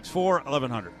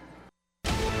 7-364-1100.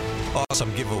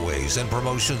 Awesome giveaways and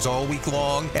promotions all week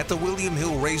long at the William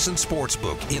Hill Raisin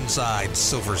Sportsbook inside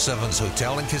Silver Sevens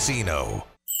Hotel and Casino.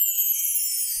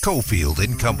 Cofield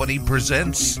and Company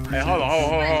presents. Hey, hold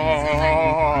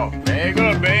on.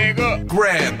 Bag up.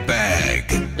 Grab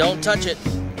Bag. Don't touch it.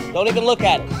 Don't even look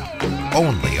at it.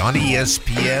 Only on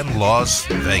ESPN Las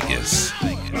Vegas.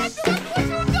 Stick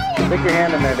your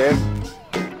hand in there, dude.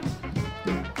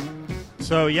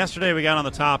 So yesterday we got on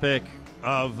the topic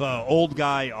of old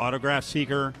guy autograph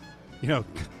seeker,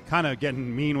 kind of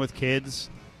getting mean with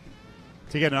kids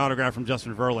to get an autograph from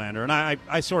Justin Verlander. And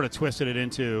I sort of twisted it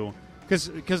into,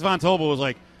 because Von Tobel was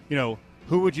like, who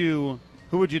would you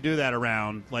do that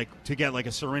around, like, to get, like,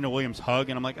 a Serena Williams hug?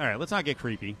 And I'm like, all right, let's not get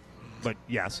creepy, but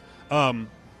yes. But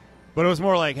it was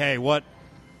more like, hey, what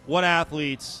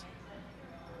athletes,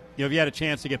 if you had a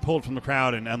chance to get pulled from the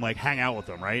crowd and like, hang out with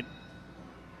them, right?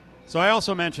 So I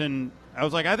also mentioned, I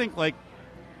was like, I think, like,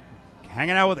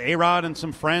 hanging out with A-Rod and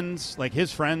some friends, like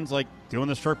his friends, like doing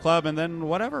the strip club and then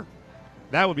whatever.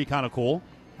 That would be kind of cool,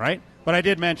 right? But I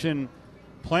did mention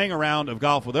playing a round of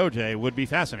golf with OJ would be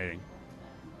fascinating.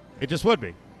 It just would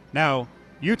be. Now,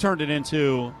 you turned it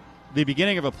into the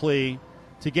beginning of a plea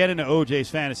to get into OJ's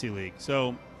fantasy league.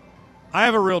 So I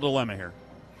have a real dilemma here.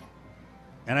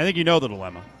 And I think you know the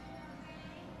dilemma.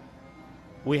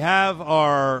 We have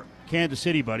our Kansas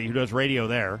City buddy who does radio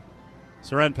there,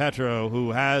 Seren Petro,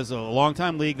 who has a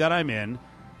longtime league that I'm in.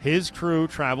 His crew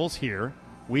travels here.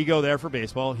 We go there for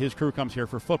baseball. His crew comes here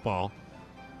for football.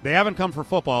 They haven't come for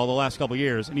football the last couple of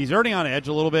years, and he's already on edge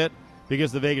a little bit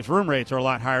because the Vegas room rates are a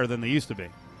lot higher than they used to be.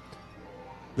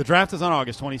 The draft is on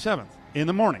August 27th in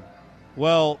the morning.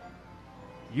 Well,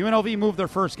 UNLV moved their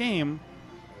first game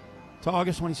to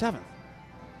August 27th.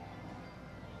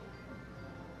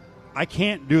 I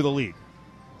can't do the league.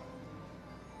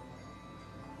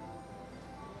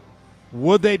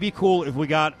 Would they be cool if we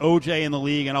got OJ in the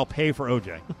league and I'll pay for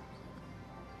OJ?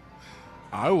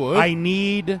 I would. I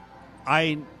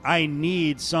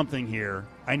need something here.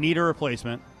 I need a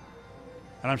replacement.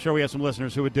 And I'm sure we have some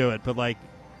listeners who would do it, but like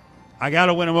I got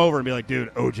to win him over and be like,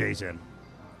 dude, OJ's in.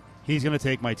 He's going to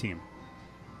take my team.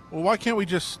 Well, why can't we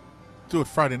just do it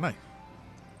Friday night?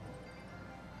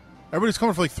 Everybody's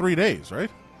coming for like 3 days, right?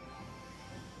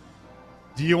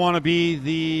 Do you want to be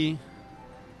the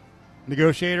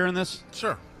negotiator in this?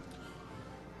 Sure.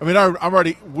 I mean,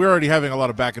 we're already having a lot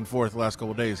of back and forth the last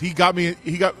couple of days.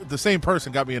 The same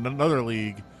person got me in another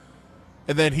league,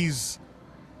 and then he's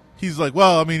like,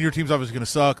 well, I mean, your team's obviously going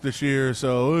to suck this year,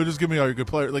 so just give me all your good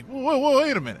players. Like, whoa,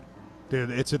 wait a minute. Dude,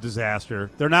 it's a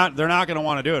disaster. They're not going to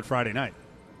want to do it Friday night.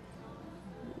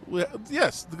 Well,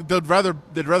 yes, they'd rather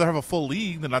have a full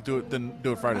league than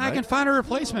do it Friday night. I can find a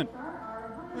replacement.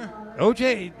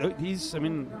 OJ,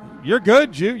 you're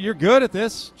good, you're good at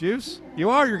this, Juice. You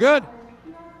are, you're good.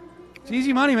 It's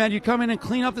easy money, man. You come in and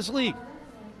clean up this league.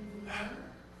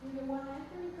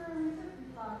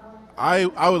 I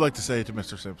would like to say to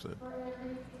Mr. Simpson,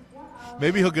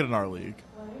 maybe he'll get in our league.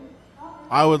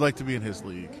 I would like to be in his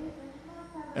league.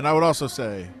 And I would also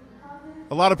say,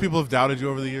 a lot of people have doubted you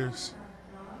over the years.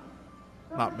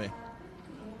 Not me.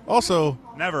 Also,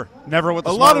 never with the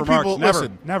a lot smart of remarks. people. Never,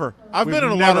 Listen, never. I've been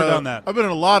in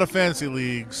a lot of fantasy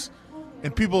leagues,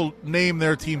 and people name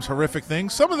their teams horrific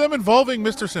things. Some of them involving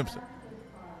Mr. Simpson.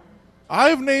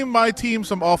 I've named my team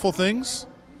some awful things.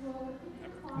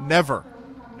 Never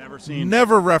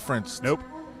referenced. Nope.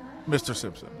 Mr.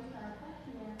 Simpson.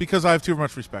 Because I have too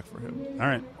much respect for him. All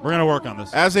right, we're going to work on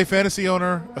this. As a fantasy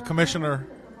owner, a commissioner,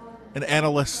 an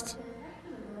analyst,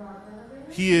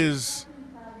 he is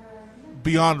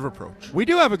beyond reproach. We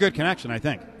do have a good connection, I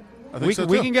think. We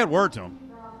can get word to him.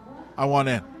 I want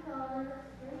in.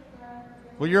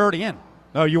 Well, you're already in.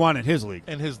 Oh, you want in his league.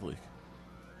 In his league.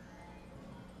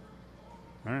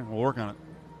 All right, we'll work on it.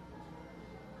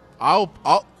 I'll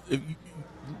if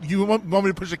you want me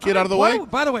to push a kid out of the way?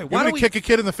 By the way, why do we kick a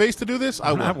kid in the face to do this?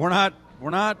 I will. We're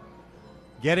not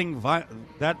getting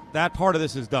that part of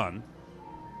this is done.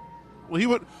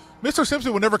 Well, Mr.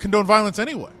 Simpson would never condone violence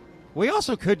anyway. We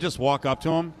also could just walk up to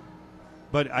him,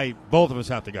 but both of us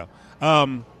have to go.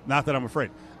 Not that I'm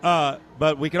afraid.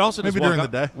 But we could also just maybe during the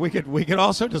day. We could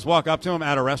also just walk up to him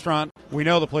at a restaurant. We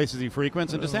know the places he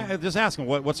frequents, and just ask him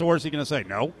what's the worst he going to say.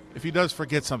 No. If he does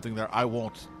forget something there, I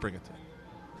won't bring it to him.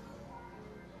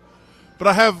 But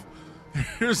I have.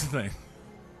 Here's the thing.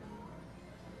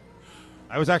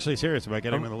 I was actually serious about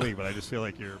getting him in the league, but I just feel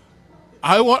like you're.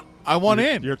 I want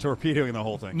in. You're torpedoing the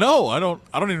whole thing. No, I don't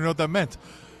even know what that meant.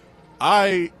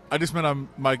 I just meant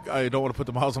I don't want to put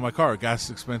the miles on my car. Gas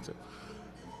is expensive.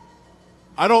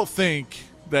 I don't think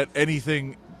that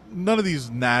none of these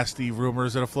nasty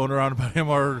rumors that have flown around about him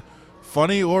are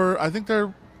funny, or I think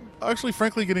they're actually,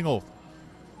 frankly, getting old.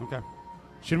 Okay.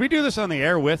 Should we do this on the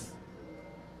air with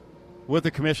the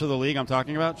commissioner of the league I'm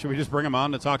talking about? Should we just bring him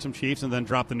on to talk some Chiefs and then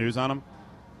drop the news on him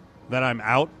that I'm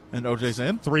out? And OJ's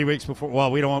in? 3 weeks before.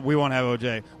 Well, we won't have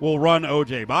OJ. We'll run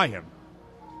OJ by him.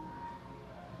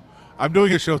 I'm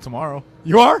doing a show tomorrow.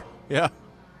 You are? Yeah.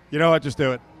 You know what? Just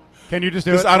do it. Can you just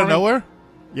do it? Just out of nowhere?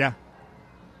 Yeah.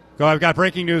 Go. I've got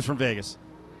breaking news from Vegas.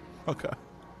 Okay.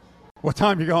 What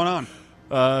time are you going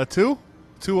on? 2?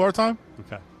 2 our time?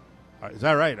 Okay. All right. Is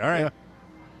that right? All right. Yeah.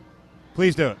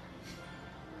 Please do it.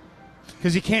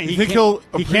 Because he can't.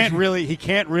 He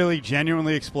can't really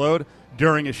genuinely explode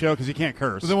during a show because he can't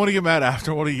curse. But then when he get mad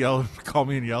after, what do you call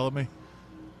me and yell at me?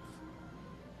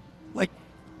 Like,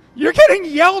 you're getting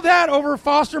yelled at over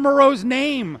Foster Moreau's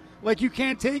name. Like you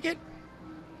can't take it.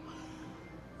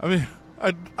 I mean,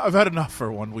 I've had enough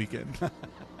for one weekend.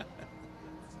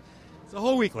 It's a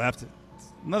whole week left.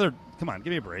 Come on,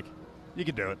 give me a break. You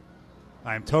can do it.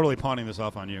 I am totally pawning this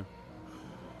off on you.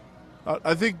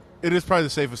 I think it is probably the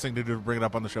safest thing to do to bring it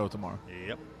up on the show tomorrow.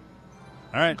 Yep.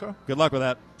 All right. Okay. Good luck with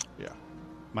that. Yeah.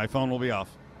 My phone will be off.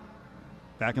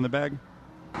 Back in the bag.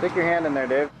 Stick your hand in there,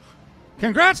 Dave.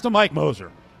 Congrats to Mike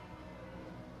Moser.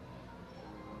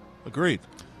 Agreed.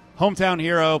 Hometown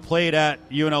hero, played at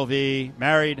UNLV,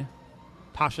 married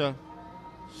Tasha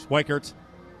Schweikert,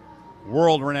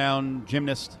 world-renowned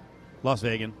gymnast, Las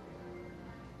Vegas.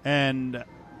 And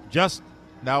just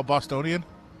now Bostonian.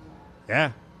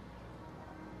 Yeah.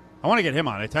 I want to get him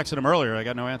on. I texted him earlier. I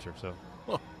got no answer. So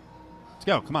let's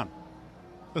go. Come on.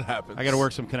 It happens. I got to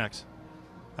work some connects.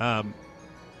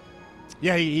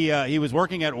 He was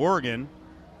working at Oregon,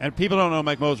 and people don't know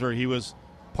Mike Moser. He was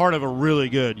part of a really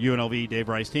good UNLV Dave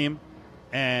Rice team,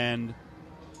 and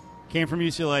came from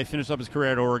UCLA, finished up his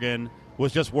career at Oregon,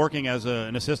 was just working as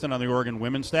an assistant on the Oregon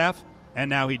women's staff, and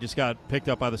now he just got picked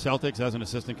up by the Celtics as an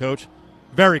assistant coach.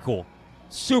 Very cool.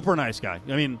 Super nice guy.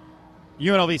 I mean,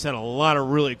 UNLV's had a lot of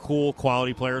really cool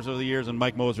quality players over the years, and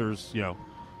Mike Moser's,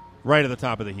 right at the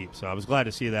top of the heap. So I was glad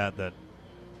to see that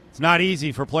it's not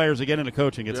easy for players to get into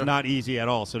coaching. It's not easy at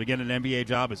all. So to get an NBA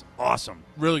job is awesome.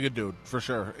 Really good dude, for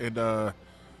sure. And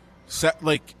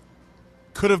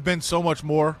could have been so much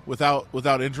more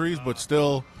without injuries, but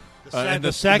still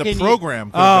the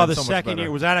program. The second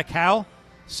year was that a Cal?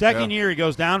 Second year he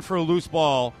goes down for a loose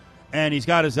ball, and he's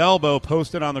got his elbow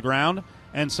posted on the ground,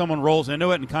 and someone rolls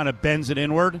into it and kind of bends it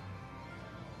inward.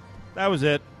 That was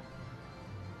it.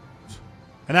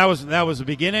 And that was the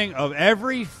beginning of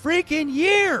every freaking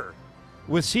year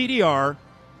with CDR,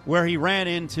 where he ran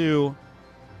into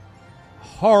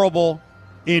horrible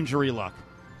injury luck,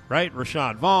 right?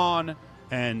 Rashad Vaughn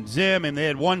and Zim, and they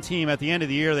had one team at the end of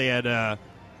the year. They had,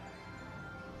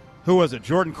 who was it?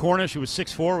 Jordan Cornish, who was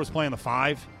 6'4", was playing the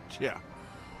 5. Yeah.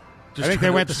 I think they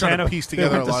went to San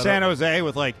Jose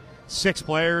with like 6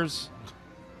 players.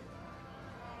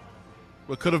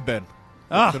 What could have been.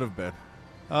 Could have been.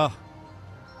 Oh,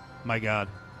 my God.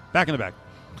 Back in the back.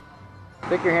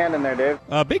 Stick your hand in there,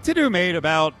 Dave. Big to-do made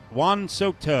about Juan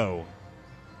Soto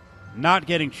not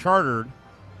getting chartered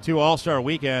to All-Star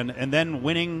Weekend and then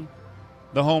winning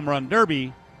the Home Run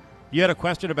Derby. You had a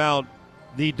question about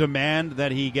the demand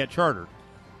that he get chartered.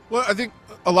 Well, I think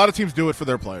a lot of teams do it for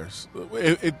their players.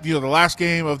 The last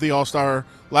game of the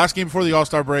last game before the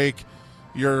All-Star break,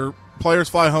 your players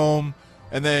fly home,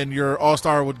 and then your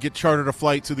All-Star would get chartered a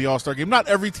flight to the All-Star game. Not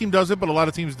every team does it, but a lot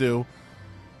of teams do.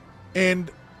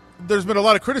 And there's been a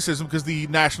lot of criticism because the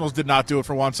Nationals did not do it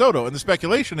for Juan Soto. And the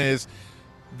speculation is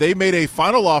they made a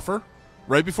final offer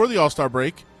right before the All-Star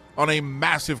break on a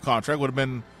massive contract. Would have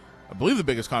been, I believe, the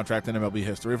biggest contract in MLB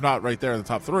history, if not right there in the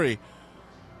top 3.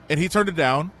 And he turned it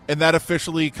down, and that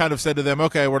officially kind of said to them,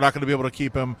 okay, we're not going to be able to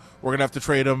keep him. We're going to have to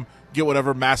trade him, get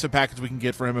whatever massive package we can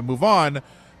get for him and move on.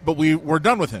 But we're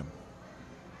done with him.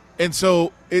 And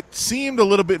so it seemed a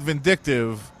little bit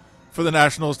vindictive for the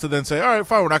Nationals to then say, all right,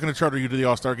 fine, we're not going to charter you to the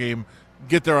All-Star game.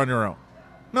 Get there on your own.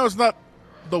 No, it's not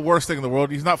the worst thing in the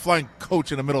world. He's not flying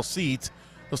coach in a middle seat.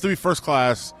 He'll still be first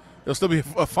class. It'll still be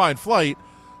a fine flight.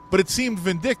 But it seemed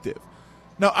vindictive.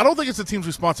 Now, I don't think it's the team's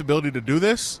responsibility to do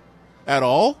this at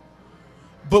all.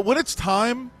 But when it's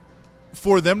time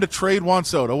for them to trade Juan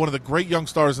Soto, one of the great young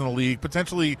stars in the league,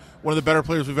 potentially one of the better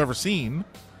players we've ever seen,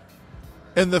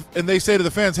 and they say to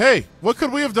the fans, hey, what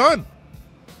could we have done?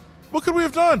 What could we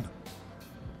have done?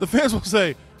 The fans will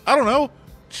say, I don't know,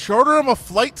 charter him a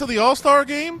flight to the All-Star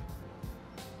game?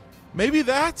 Maybe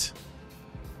that?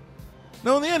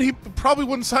 No, in the end, he probably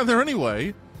wouldn't sign there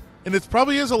anyway, and it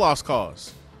probably is a lost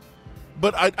cause.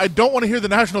 But I don't want to hear the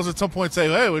Nationals at some point say,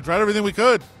 hey, we tried everything we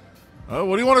could.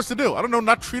 What do you want us to do? I don't know,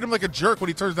 not treat him like a jerk when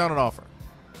he turns down an offer.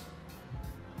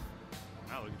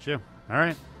 Wow, look at you. All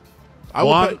right.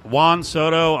 Juan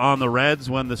Soto on the Reds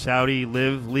when the Saudi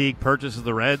Live League purchases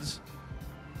the Reds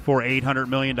for $800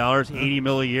 million, $80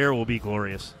 million a year will be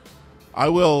glorious. I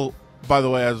will, by the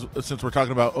way, since we're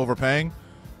talking about overpaying,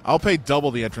 I'll pay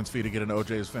double the entrance fee to get into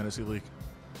OJ's fantasy league.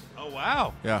 Oh,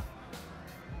 wow. Yeah.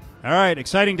 All right,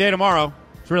 exciting day tomorrow.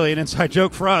 It's really an inside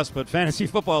joke for us, but fantasy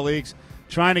football leagues,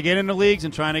 trying to get into leagues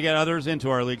and trying to get others into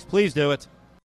our leagues. Please do it.